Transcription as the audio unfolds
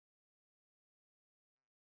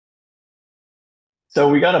So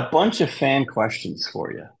we got a bunch of fan questions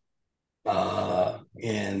for you.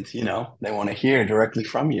 And they want to hear directly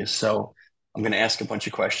from you. So I'm going to ask a bunch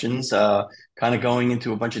of questions, kind of going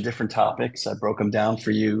into a bunch of different topics. I broke them down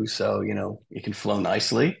for you so you can flow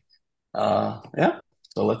nicely. Yeah.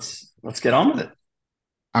 So let's get on with it.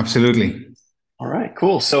 Absolutely. All right,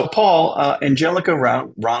 cool. So Paul, Angelica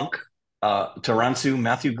Ronk, Taransu,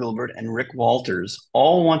 Matthew Gilbert, and Rick Walters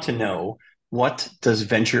all want to know, what does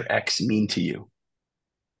Venture X mean to you?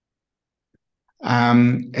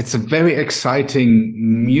 It's a very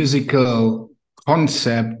exciting musical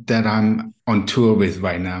concept that I'm on tour with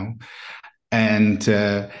right now. And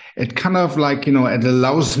it kind of like, it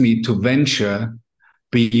allows me to venture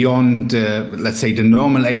beyond, let's say, the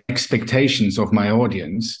normal expectations of my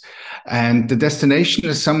audience. And the destination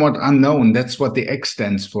is somewhat unknown. That's what the X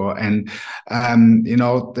stands for. And,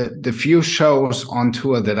 the few shows on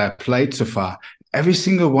tour that I played so far, every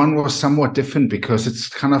single one was somewhat different because it's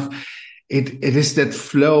kind of, it is that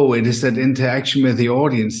flow, it is that interaction with the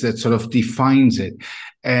audience that sort of defines it.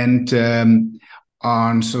 And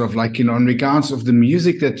on sort of like, in regards of the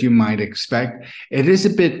music that you might expect, it is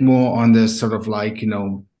a bit more on the sort of like,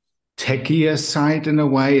 techier side in a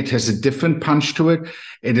way. It has a different punch to it.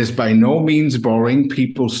 It is by no means boring.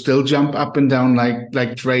 People still jump up and down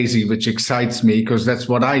like crazy, which excites me because that's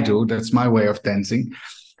what I do. That's my way of dancing.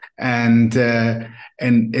 And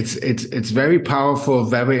it's very powerful,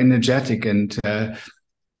 very energetic, and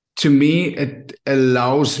to me, it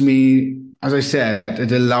allows me, as I said,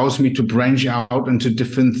 it allows me to branch out into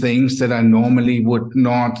different things that I normally would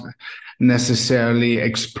not necessarily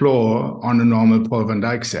explore on a normal Paul van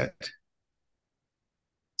Dyk set.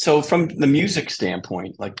 So from the music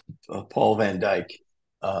standpoint, like Paul Van Dyke,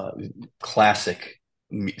 uh, classic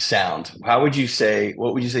sound, what would you say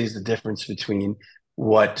is the difference between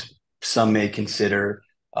what some may consider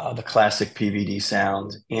the classic PVD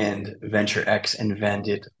sound and Venture X and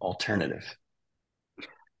Vandit alternative?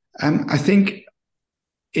 I think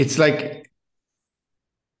it's like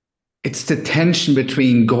it's the tension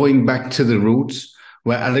between going back to the roots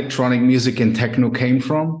where electronic music and techno came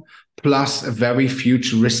from, plus a very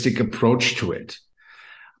futuristic approach to it.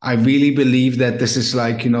 I really believe that this is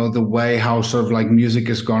like, the way how sort of like music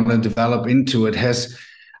is going to develop into. It has,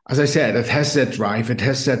 as I said, it has that drive, it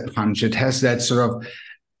has that punch, it has that sort of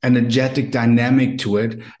energetic dynamic to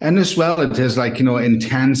it. And as well, it has like,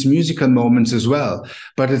 intense musical moments as well.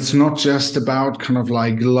 But it's not just about kind of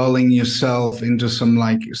like lulling yourself into some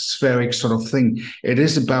like spheric sort of thing. It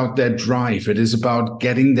is about that drive. It is about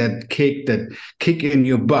getting that kick in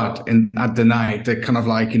your butt and at the night that kind of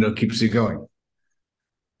like, keeps you going.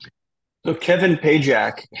 So Kevin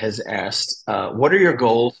Pajak has asked, what are your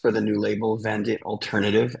goals for the new label Vandit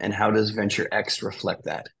Alternative, and how does Venture X reflect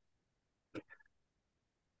that?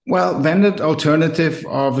 Well, vended alternative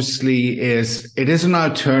obviously is an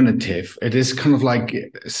alternative. It is kind of like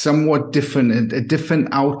somewhat different, a different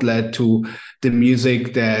outlet to the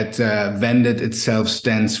music that vended itself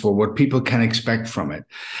stands for, what people can expect from it.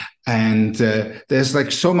 And there's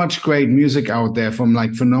like so much great music out there from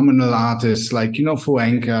like phenomenal artists like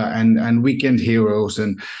Fuenka and Weekend Heroes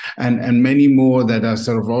and many more that are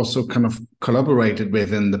sort of also kind of collaborated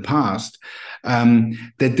with in the past, that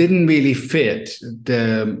didn't really fit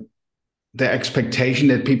the expectation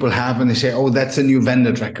that people have when they say, "Oh, that's a new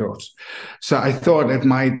Vended record." So I thought it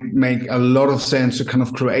might make a lot of sense to kind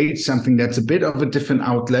of create something that's a bit of a different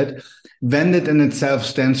outlet. Vended in itself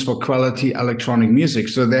stands for quality electronic music.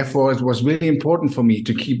 So therefore, it was really important for me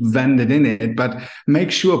to keep Vended in it, but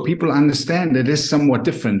make sure people understand it is somewhat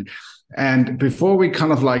different. And before we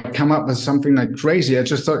kind of like come up with something like crazy, I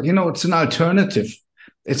just thought, it's an alternative.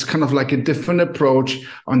 It's kind of like a different approach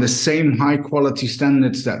on the same high quality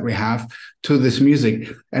standards that we have to this music.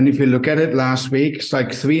 And if you look at it last week, it's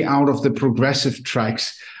like three out of the progressive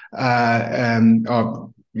tracks,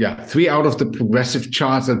 or yeah, three out of the progressive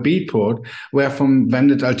charts at Beatport were from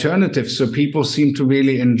Vended Alternatives. So people seem to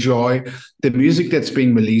really enjoy the music that's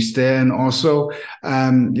being released there. And also,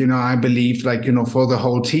 I believe like, for the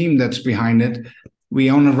whole team that's behind it,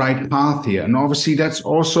 we're on the right path here. And obviously, that's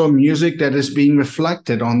also music that is being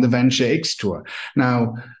reflected on the Venture X tour.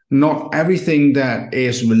 Now, not everything that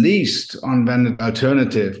is released on Vended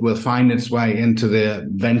Alternative will find its way into the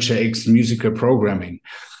Venture X musical programming,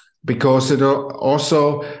 because it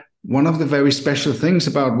also, one of the very special things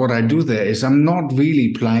about what I do there is I'm not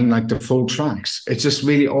really playing like the full tracks. It's just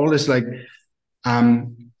really all this like,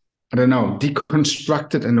 um, I don't know,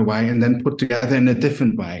 deconstructed in a way and then put together in a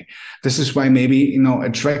different way. This is why maybe, you know, a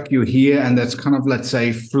track you hear and that's kind of, let's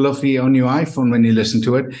say, fluffy on your iPhone when you listen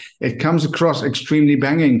to it, it comes across extremely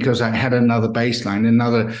banging because I had another bass line,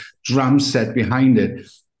 another drum set behind it.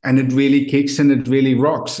 And it really kicks and it really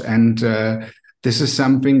rocks. And this is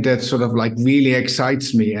something that sort of like really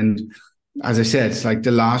excites me. And as I said, it's like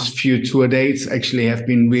the last few tour dates actually have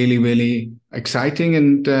been really, really exciting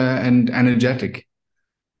and energetic.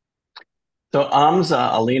 So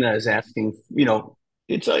Amza Alina is asking, you know,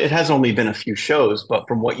 it has only been a few shows, but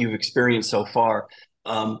from what you've experienced so far,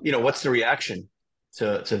 you know, what's the reaction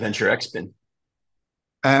to Venture X been?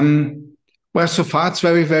 Well, so far it's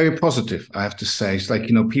very, very positive, I have to say. It's like,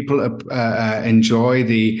 you know, people enjoy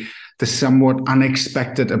the somewhat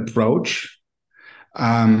unexpected approach.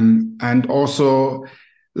 And also,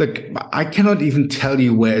 look, I cannot even tell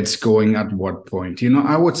you where it's going at what point. You know,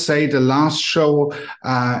 I would say the last show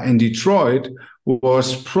in Detroit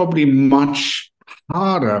was probably much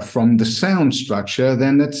harder from the sound structure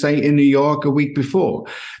than, let's say, in New York a week before.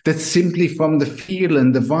 That's simply from the feel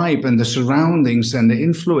and the vibe and the surroundings and the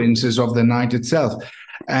influences of the night itself.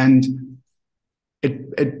 And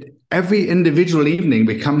every individual evening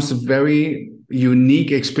becomes a very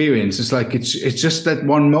unique experience. It's like it's just that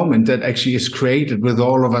one moment that actually is created with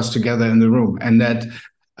all of us together in the room, and that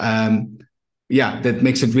that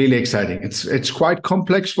makes it really exciting. It's quite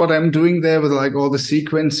complex what I'm doing there with like all the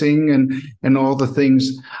sequencing and all the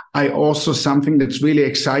things. I also, something that's really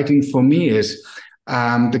exciting for me is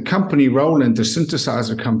the company Roland, the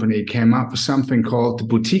synthesizer company, came up with something called the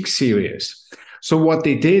Boutique series. So what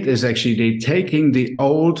they did is actually they taking the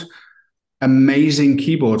old amazing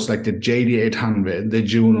keyboards like the JD800, the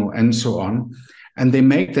Juno, and so on, and they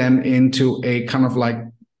make them into a kind of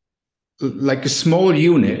like a small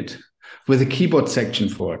unit with a keyboard section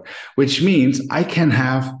for it, which means I can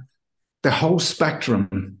have the whole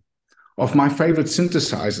spectrum of my favorite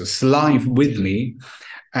synthesizers live with me.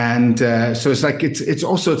 And so it's like it's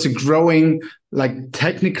also a growing like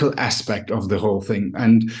technical aspect of the whole thing.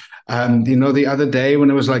 And you know, the other day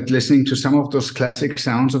when I was like listening to some of those classic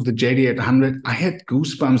sounds of the JD800, I had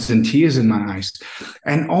goosebumps and tears in my eyes.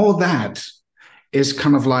 And all that is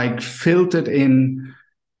kind of like filtered in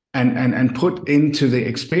and put into the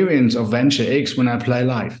experience of Venture X when I play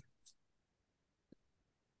live.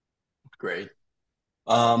 Great.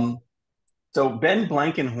 So Ben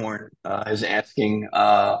Blankenhorn is asking,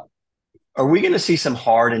 are we going to see some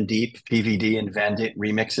hard and deep PVD and Vandit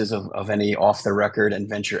remixes of any off the record and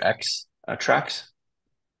Venture X tracks?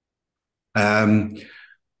 Well,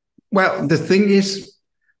 the thing is,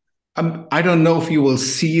 I don't know if you will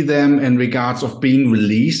see them in regards of being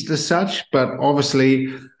released as such, but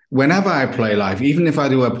obviously, whenever I play live, even if I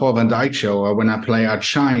do a Paul van Dyk show or when I play at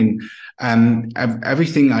Shine,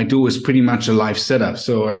 everything I do is pretty much a live setup.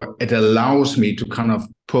 So it allows me to kind of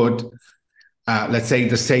put let's say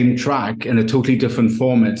the same track in a totally different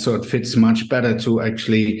format, so it fits much better to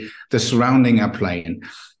actually the surrounding I'm playing.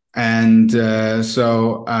 And there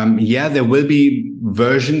will be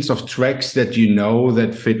versions of tracks that you know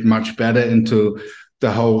that fit much better into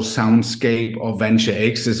the whole soundscape of Venture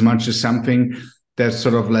X, as much as something that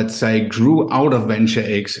sort of, let's say, grew out of Venture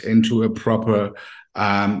X into a proper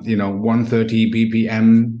 130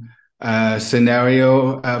 BPM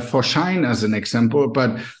scenario for Shine as an example.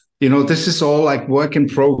 But you know, this is all like work in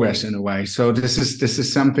progress in a way. So this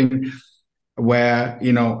is something where,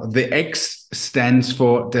 you know, the X stands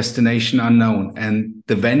for destination unknown, and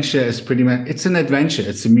the venture is pretty much, it's an adventure.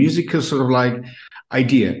 It's a musical sort of like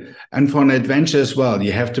idea. And for an adventure as well,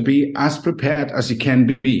 you have to be as prepared as you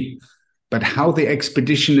can be. But how the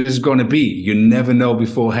expedition is going to be, you never know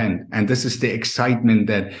beforehand. And this is the excitement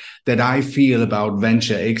that I feel about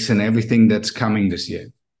Venture X and everything that's coming this year.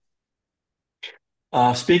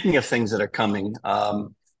 Speaking of things that are coming,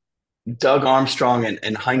 Doug Armstrong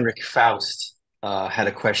and Heinrich Faust had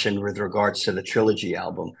a question with regards to the Trilogy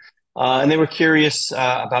album. And they were curious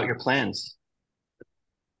about your plans.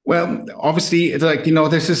 Well, obviously, it's like, you know,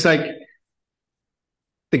 this is like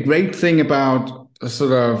the great thing about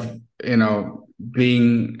sort of, you know,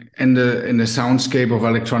 being in the soundscape of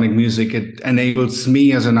electronic music. It enables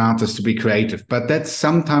me as an artist to be creative, but that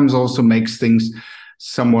sometimes also makes things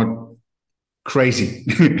somewhat crazy.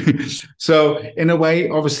 So in a way,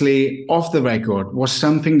 obviously, Off the Record was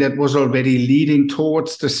something that was already leading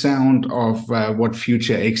towards the sound of what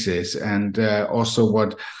Future X is, and also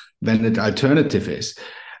what Vended Alternative is.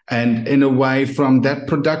 And in a way, from that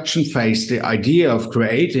production phase, the idea of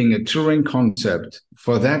creating a touring concept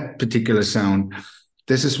for that particular sound,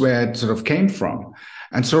 this is where it sort of came from.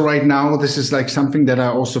 And so right now, this is like something that I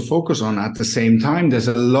also focus on at the same time. There's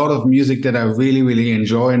a lot of music that I really, really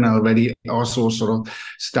enjoy, and I already also sort of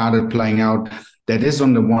started playing out that is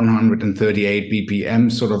on the 138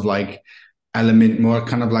 BPM sort of like element, more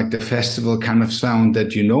kind of like the festival kind of sound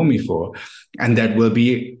that you know me for. And that will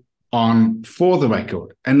be on for the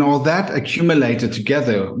record. And all that accumulated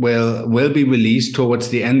together will be released towards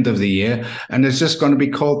the end of the year. And it's just going to be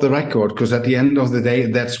called the record, because at the end of the day,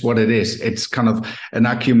 that's what it is. It's kind of an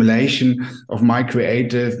accumulation of my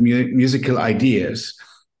creative musical ideas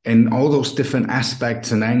in all those different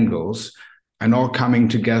aspects and angles, and all coming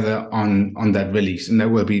together on that release. And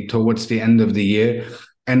that will be towards the end of the year.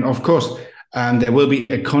 And of course, there will be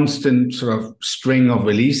a constant sort of string of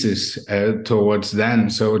releases towards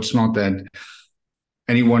then. So it's not that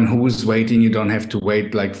anyone who is waiting, you don't have to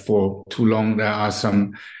wait like for too long. There are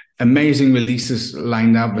some amazing releases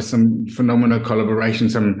lined up with some phenomenal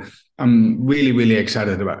collaborations I'm really, really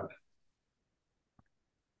excited about.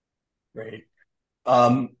 Great.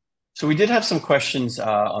 So we did have some questions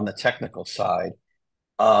on the technical side,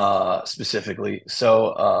 specifically.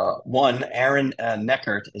 So one, Aaron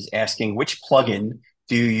Neckert is asking, which plugin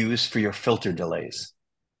do you use for your filter delays?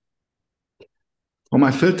 For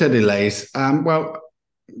my filter delays, well,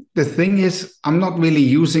 the thing is, I'm not really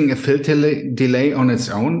using a filter delay on its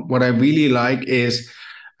own. What I really like is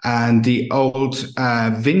the old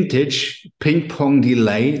vintage ping pong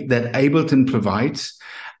delay that Ableton provides.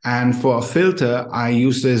 And for a filter, I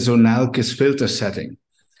use the Zonalkis filter setting.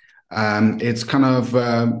 It's kind of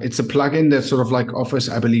it's a plugin that sort of like offers,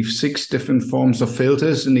 I believe, 6 different forms of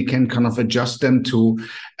filters, and you can kind of adjust them to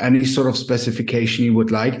any sort of specification you would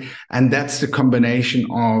like. And that's the combination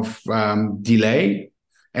of delay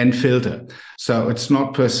and filter. So it's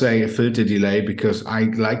not per se a filter delay, because I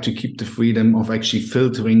like to keep the freedom of actually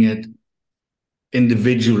filtering it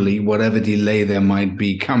individually, whatever delay there might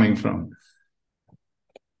be coming from.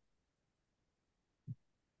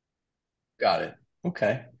 Got it.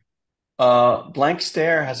 Okay. Blank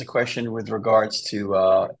Stare has a question with regards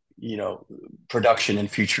to production and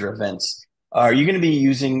future events. Are you going to be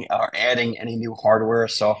using or adding any new hardware or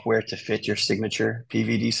software to fit your signature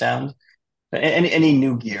PVD sound? Any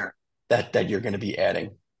new gear that you're going to be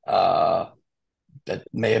adding that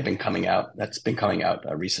may have been coming out, that's been coming out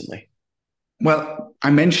recently? Well, I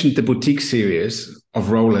mentioned the Boutique series of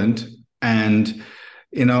Roland, and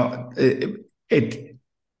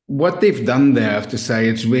what they've done there, I have to say,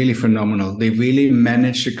 it's really phenomenal. They really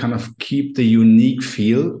managed to kind of keep the unique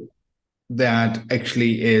feel that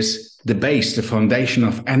actually is the base, the foundation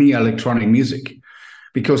of any electronic music.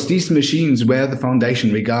 Because these machines were the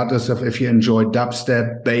foundation, regardless of if you enjoy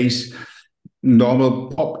dubstep, bass, normal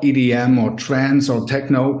pop, EDM, or trance or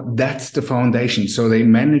techno, that's the foundation. So they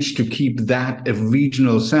managed to keep that a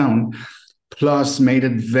regional sound, plus made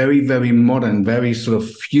it very, very modern, very sort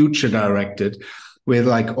of future directed, with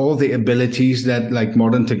like all the abilities that like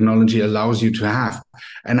modern technology allows you to have.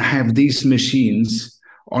 And I have these machines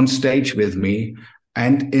on stage with me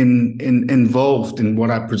and involved in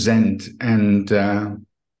what I present. And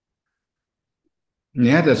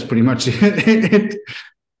yeah, that's pretty much it.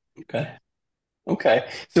 Okay.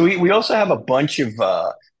 So we also have a bunch of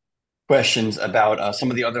questions about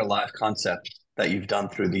some of the other live concepts that you've done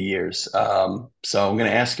through the years. So I'm going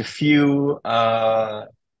to ask a few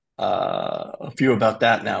about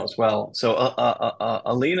that now as well. So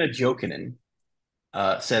Alina Jokinen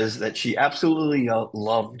says that she absolutely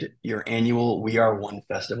loved your annual We Are One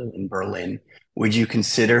festival in Berlin. Would you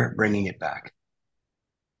consider bringing it back?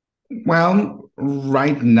 Well,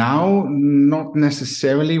 right now, not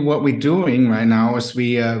necessarily. What we're doing right now is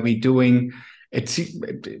we're doing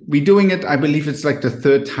it. I believe it's like the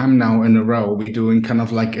 3rd time now in a row. We're doing kind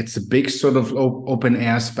of like, it's a big sort of open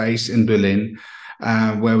air space in Berlin,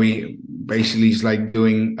 where we basically is like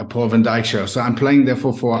doing a Paul van Dyk show. So I'm playing there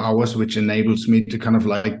for 4 hours, which enables me to kind of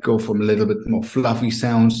like go from a little bit more fluffy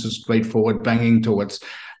sounds to straightforward banging towards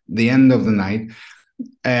the end of the night.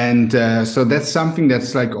 And so that's something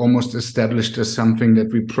that's like almost established as something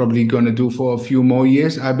that we're probably going to do for a few more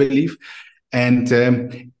years, I believe. And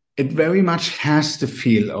it very much has the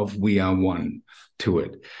feel of We Are One to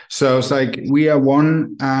it. So it's like We Are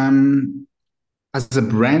One as a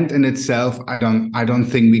brand in itself. I don't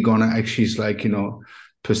think we're gonna actually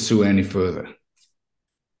pursue any further.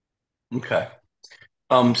 Okay.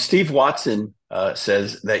 Steve Watson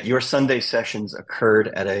says that your Sunday sessions occurred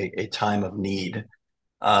at a time of need.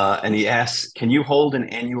 And he asks, can you hold an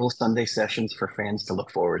annual Sunday sessions for fans to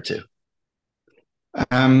look forward to?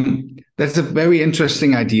 That's a very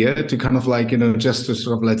interesting idea to kind of just to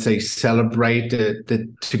sort of, let's say, celebrate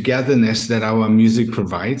the togetherness that our music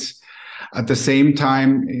provides. At the same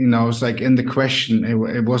time, it's like in the question,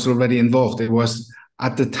 it was already involved. It was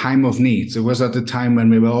at the time of needs. It was at the time when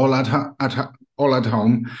we were all at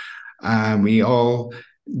home. We all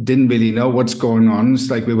didn't really know what's going on. It's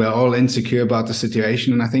like we were all insecure about the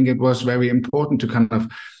situation. And I think it was very important to kind of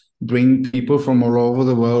bring people from all over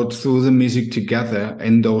the world through the music together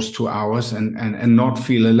in those 2 hours and not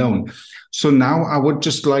feel alone. So now I would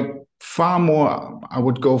just like far more, I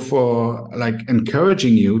would go for like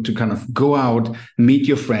encouraging you to kind of go out, meet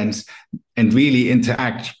your friends, and really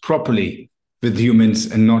interact properly with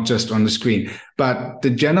humans and not just on the screen. But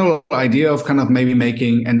the general idea of kind of maybe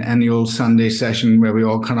making an annual Sunday session where we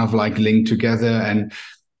all kind of like link together and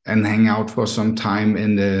hang out for some time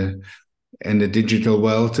in the digital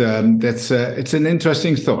world, it's an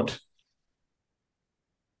interesting thought.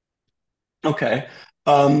 Okay.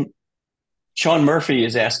 Sean Murphy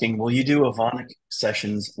is asking, will you do a VONIC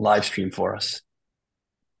Sessions live stream for us?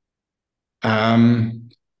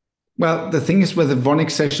 Well, the thing is with the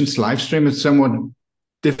VONIC Sessions live stream, it's somewhat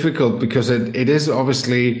difficult because it is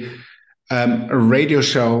obviously a radio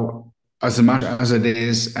show as much as it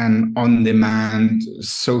is an on-demand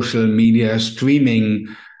social media streaming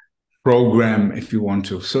program, if you want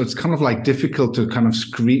to. So it's kind of like difficult to kind of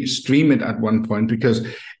stream it at one point because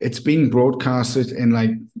it's being broadcasted in like,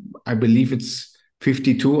 I believe it's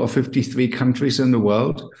 52 or 53 countries in the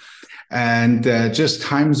world. And just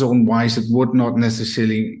time zone wise, it would not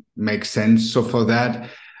necessarily make sense. So for that,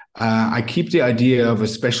 I keep the idea of a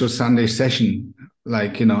special Sunday session,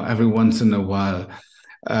 like, every once in a while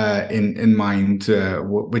in mind,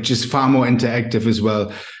 which is far more interactive as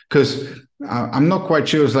well. Because I'm not quite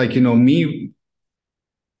sure, it's like, me,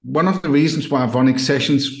 one of the reasons why VONIC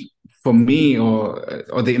Sessions for me or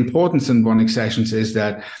the importance in VONIC Sessions is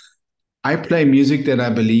that I play music that I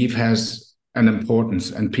believe has an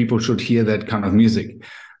importance and people should hear that kind of music.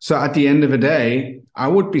 So at the end of the day, I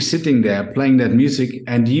would be sitting there playing that music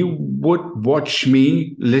and you would watch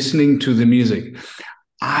me listening to the music.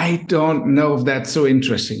 I don't know if that's so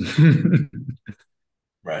interesting.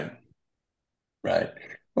 Right.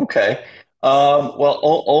 Okay. Well,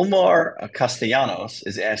 Omar Castellanos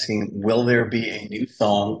is asking, will there be a new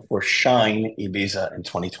song for Shine Ibiza in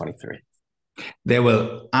 2023? There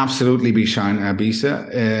will absolutely be Shine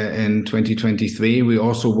Ibiza in 2023. We're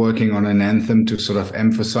also working on an anthem to sort of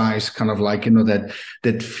emphasize kind of like,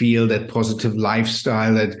 that feel, that positive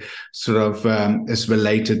lifestyle that sort of is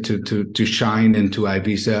related to Shine and to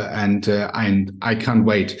Ibiza. And I can't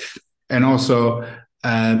wait. And also,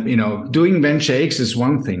 doing Venture X is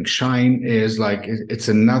one thing. Shine is like, it's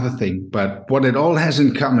another thing. But what it all has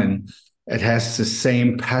in common, it has the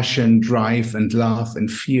same passion, drive, and love and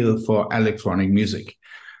feel for electronic music.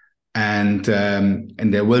 And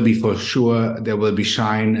there will be, for sure, there will be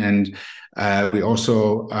Shine. And we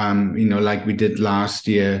also, like we did last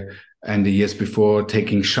year and the years before,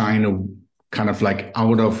 taking Shine kind of like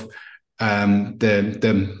out of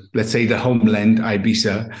the let's say, the homeland,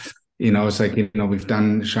 Ibiza. It's like, we've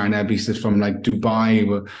done Shine Ibiza from like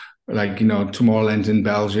Dubai, like, Tomorrowland in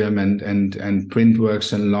Belgium and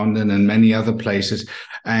Printworks in London and many other places.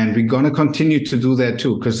 And we're going to continue to do that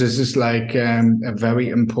too, because this is like a very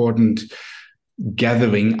important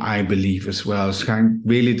gathering, I believe, as well. It's kind of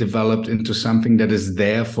really developed into something that is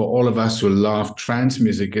there for all of us who love trance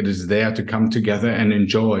music. It is there to come together and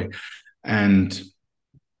enjoy. And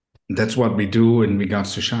that's what we do in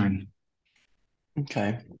regards to Shine.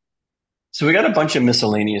 Okay. So we got a bunch of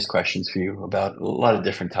miscellaneous questions for you about a lot of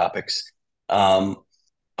different topics. One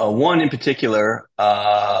in particular,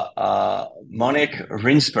 Monique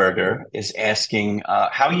Rinsberger is asking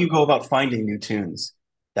how you go about finding new tunes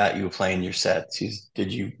that you play in your sets. Do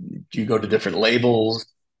you go to different labels?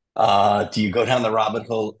 Do you go down the rabbit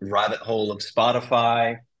hole of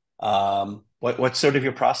Spotify? What's sort of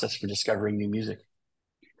your process for discovering new music?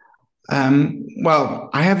 Well,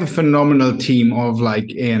 I have a phenomenal team of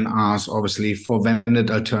like A&Rs, obviously, for Vended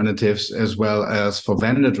Alternatives as well as for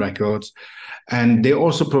Vended Records. And they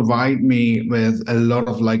also provide me with a lot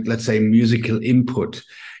of like, let's say, musical input.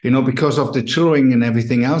 Because of the touring and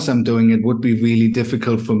everything else I'm doing, it would be really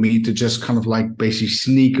difficult for me to just kind of like basically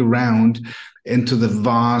sneak around into the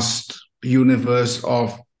vast universe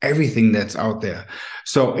of everything that's out there.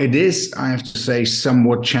 So it is, I have to say,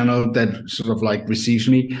 somewhat channeled that sort of like receives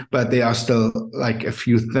me, but they are still like a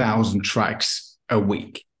few thousand tracks a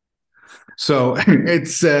week. So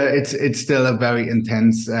it's still a very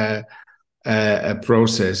intense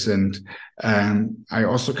process. And I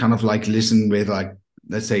also kind of like listen with like,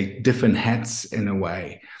 let's say, different hats in a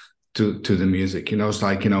way to the music. It's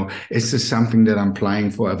like, is this something that I'm playing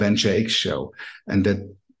for a Venture X show? And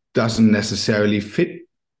that doesn't necessarily fit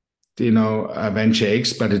Venture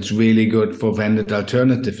X, but it's really good for vended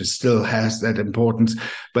alternative. It still has that importance,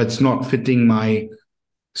 but it's not fitting my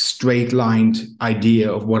straight-lined idea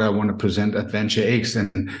of what I want to present at Venture X.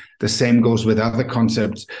 And the same goes with other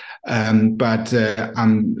concepts. But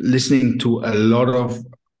I'm listening to a lot of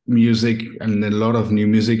music and a lot of new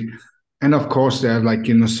music. And of course, there are like,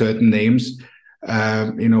 certain names.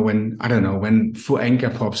 When, I don't know, when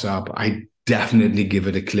Fuenka pops up, I definitely give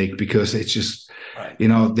it a click because it's just,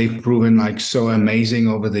 Right. They've proven like so amazing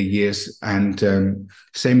over the years. And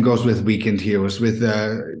same goes with Weekend Heroes, with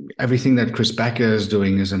everything that Chris Becker is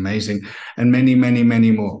doing is amazing, and many, many,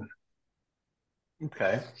 many more.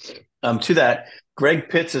 Okay. To that, Greg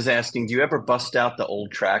Pitts is asking, do you ever bust out the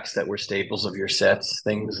old tracks that were staples of your sets?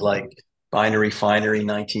 Things like Binary Finery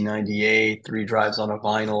 1998, Three Drives on a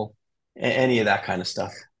Vinyl, any of that kind of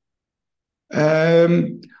stuff?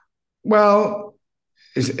 Well,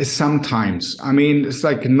 it's sometimes. I mean, it's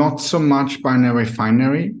like not so much Binary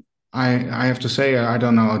Finery. I have to say, I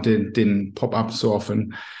don't know, it didn't pop up so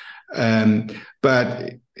often.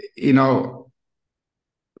 But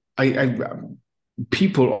I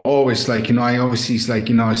people always like, I always see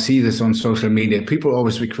like, I see this on social media. People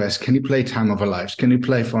always request, can you play Time of Our Lives? Can you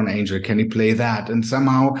play For an Angel? Can you play that? And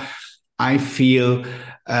somehow I feel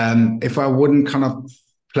if I wouldn't kind of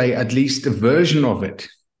play at least a version of it,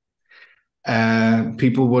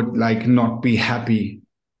 people would like not be happy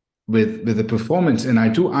with the performance. And I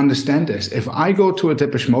do understand this. If I go to a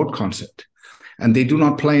Depeche Mode concert and they do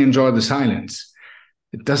not play Enjoy the Silence,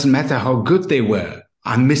 it doesn't matter how good they were.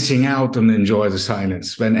 I'm missing out on Enjoy the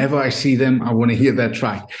Silence. Whenever I see them, I want to hear that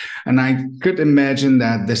track. And I could imagine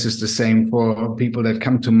that this is the same for people that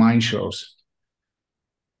come to my shows.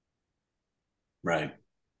 Right.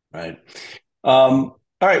 All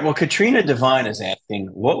right. Well, Katrina Devine is asking,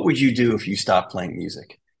 what would you do if you stopped playing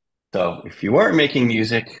music? So if you weren't making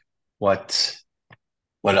music, what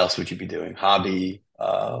else would you be doing? Hobby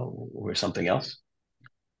or something else?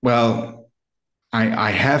 Well,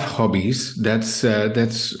 I have hobbies. That's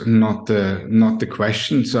not the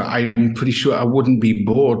question. So I'm pretty sure I wouldn't be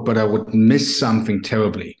bored, but I would miss something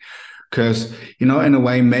terribly. Because, in a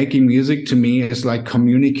way, making music to me is like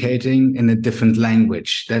communicating in a different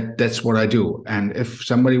language. That's what I do. And if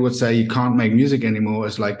somebody would say you can't make music anymore,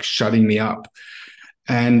 it's like shutting me up.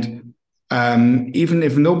 And even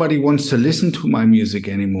if nobody wants to listen to my music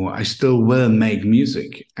anymore, I still will make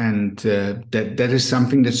music. And that is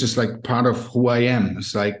something that's just like part of who I am.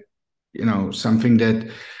 It's like, something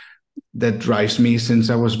that drives me since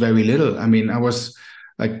I was very little. I mean, I was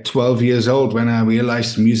like 12 years old when I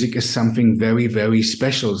realized music is something very, very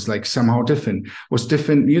special. It's like somehow different. It was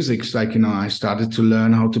different music. It's like, I started to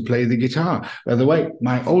learn how to play the guitar. By the way,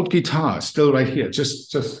 my old guitar is still right here.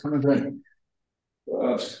 Just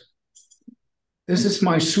this is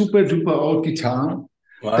my super duper old guitar.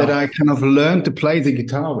 Wow. That I kind of learned to play the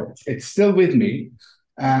guitar with. It's still with me,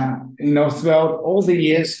 throughout all the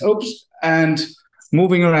years. And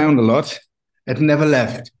moving around a lot. It never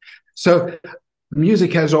left. So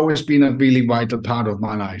music has always been a really vital part of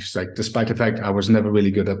my life. It's like, despite the fact I was never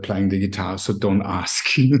really good at playing the guitar, so don't ask.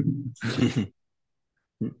 So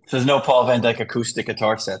there's no Paul Van Dyk acoustic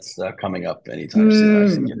guitar sets coming up anytime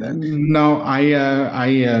soon. No,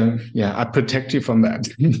 I protect you from that.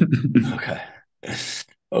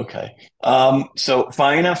 Okay. So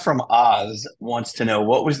Fina from Oz wants to know,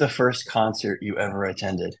 what was the first concert you ever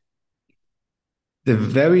attended? The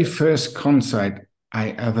very first concert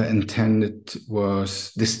I ever attended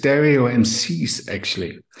was the Stereo MCs.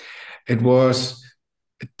 Actually, it was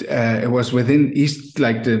within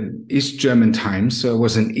the East German times, so it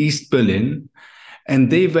was in East Berlin, and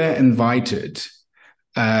they were invited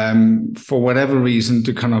for whatever reason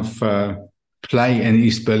to kind of play in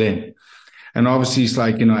East Berlin. And obviously, it's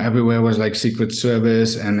like, everywhere was like Secret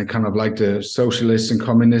Service and kind of like the socialists and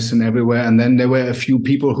communists and everywhere. And then there were a few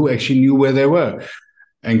people who actually knew where they were,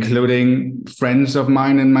 including friends of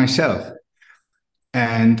mine and myself.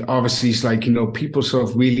 And obviously, it's like, people sort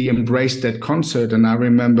of really embraced that concert. And I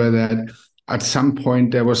remember that at some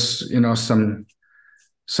point there was,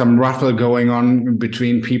 some ruffle going on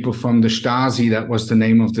between people from the Stasi. That was the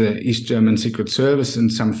name of the East German Secret Service,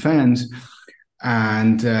 and some fans.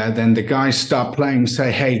 And then the guy stopped playing,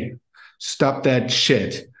 say, hey, stop that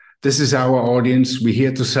shit. This is our audience. We're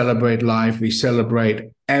here to celebrate life. We celebrate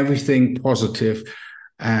everything positive.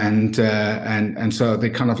 And so they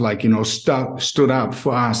kind of like, stood up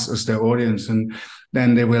for us as their audience. And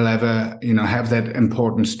then they will ever, have that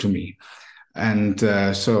importance to me. And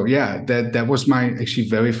that was my actually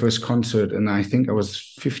very first concert. And I think I was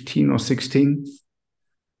 15 or 16.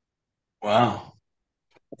 Wow.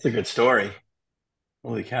 That's a good story.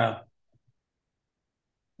 Holy cow.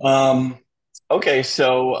 Um, okay,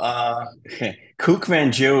 so Kook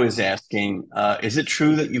Van Joe is asking, is it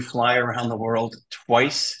true that you fly around the world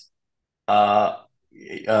twice uh,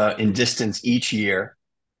 in distance each year?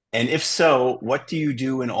 And if so, what do you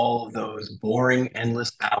do in all of those boring,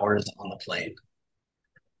 endless hours on the plane?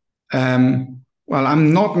 Well,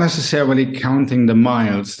 I'm not necessarily counting the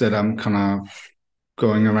miles that I'm kind of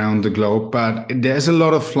going around the globe, but there's a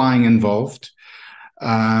lot of flying involved.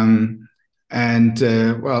 Um, and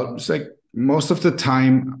well, it's like most of the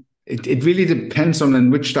time, it really depends on in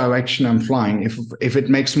which direction I'm flying. If it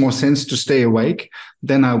makes more sense to stay awake,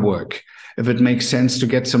 then I work. If it makes sense to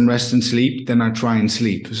get some rest and sleep, then I try and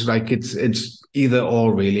sleep. It's like it's either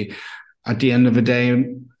or really. At the end of the day,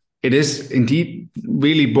 it is indeed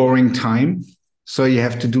really boring time. So you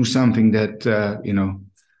have to do something that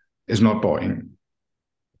is not boring.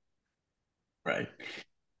 Right.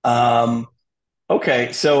 Um,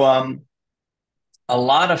 okay, so a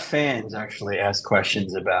lot of fans actually ask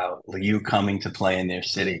questions about you coming to play in their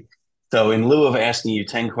city. So, in lieu of asking you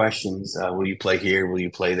 10 questions, will you play here? Will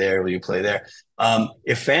you play there? Will you play there?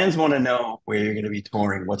 If fans want to know where you're going to be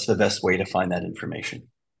touring, what's the best way to find that information?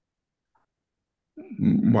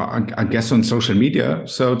 Well, I guess on social media.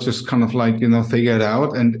 So just kind of like, figure it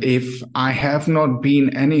out. And if I have not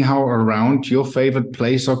been anyhow around your favorite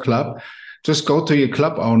place or club, just go to your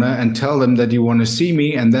club owner and tell them that you want to see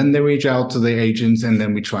me. And then they reach out to the agents and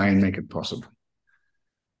then we try and make it possible.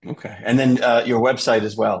 Okay. And then your website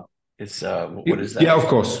as well. It's what is Yeah, that? of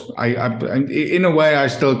course. In a way, I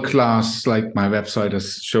still class like my website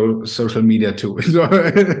as social media too.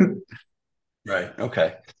 Right.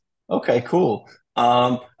 Okay. Okay, cool.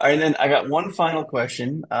 And then I got one final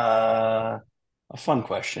question, a fun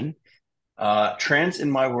question. Trance in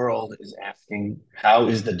My World is asking, how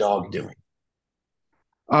is the dog doing?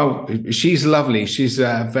 Oh, she's lovely. She's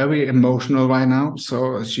very emotional right now.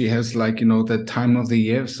 So she has like, the time of the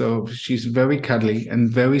year. So she's very cuddly and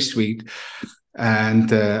very sweet and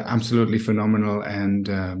absolutely phenomenal and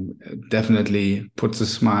definitely puts a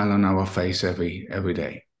smile on our face every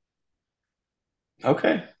day.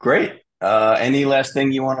 Okay, great. Any last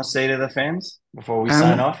thing you want to say to the fans before we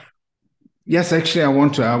sign Um, off? yes, actually, I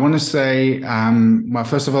want to say, well,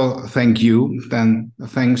 first of all, thank you. Then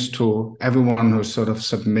thanks to everyone who sort of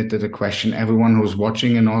submitted a question, everyone who's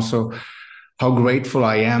watching, and also how grateful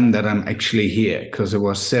I am that I'm actually here because it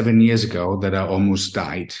was 7 years ago that I almost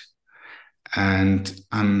died. And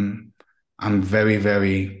I'm very,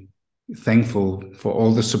 very thankful for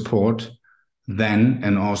all the support then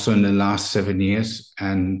and also in the last 7 years.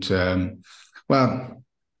 And well,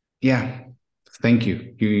 yeah, thank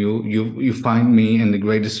you. You find me in the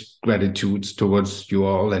greatest gratitudes towards you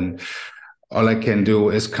all, and all I can do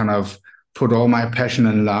is kind of put all my passion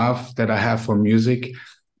and love that I have for music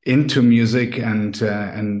into music and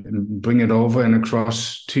bring it over and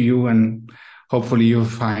across to you, and hopefully you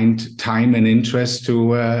find time and interest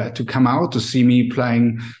to come out to see me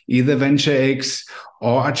playing either Venture X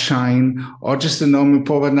or at Shine or just the normal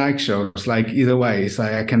Pop Nike shows. Like either way, so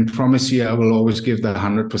I can promise you I will always give the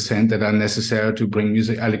 100% that are necessary to bring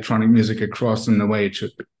music, electronic music across in the way it should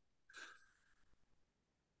be.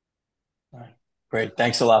 All right. Great.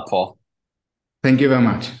 Thanks a lot, Paul. Thank you very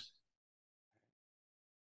much.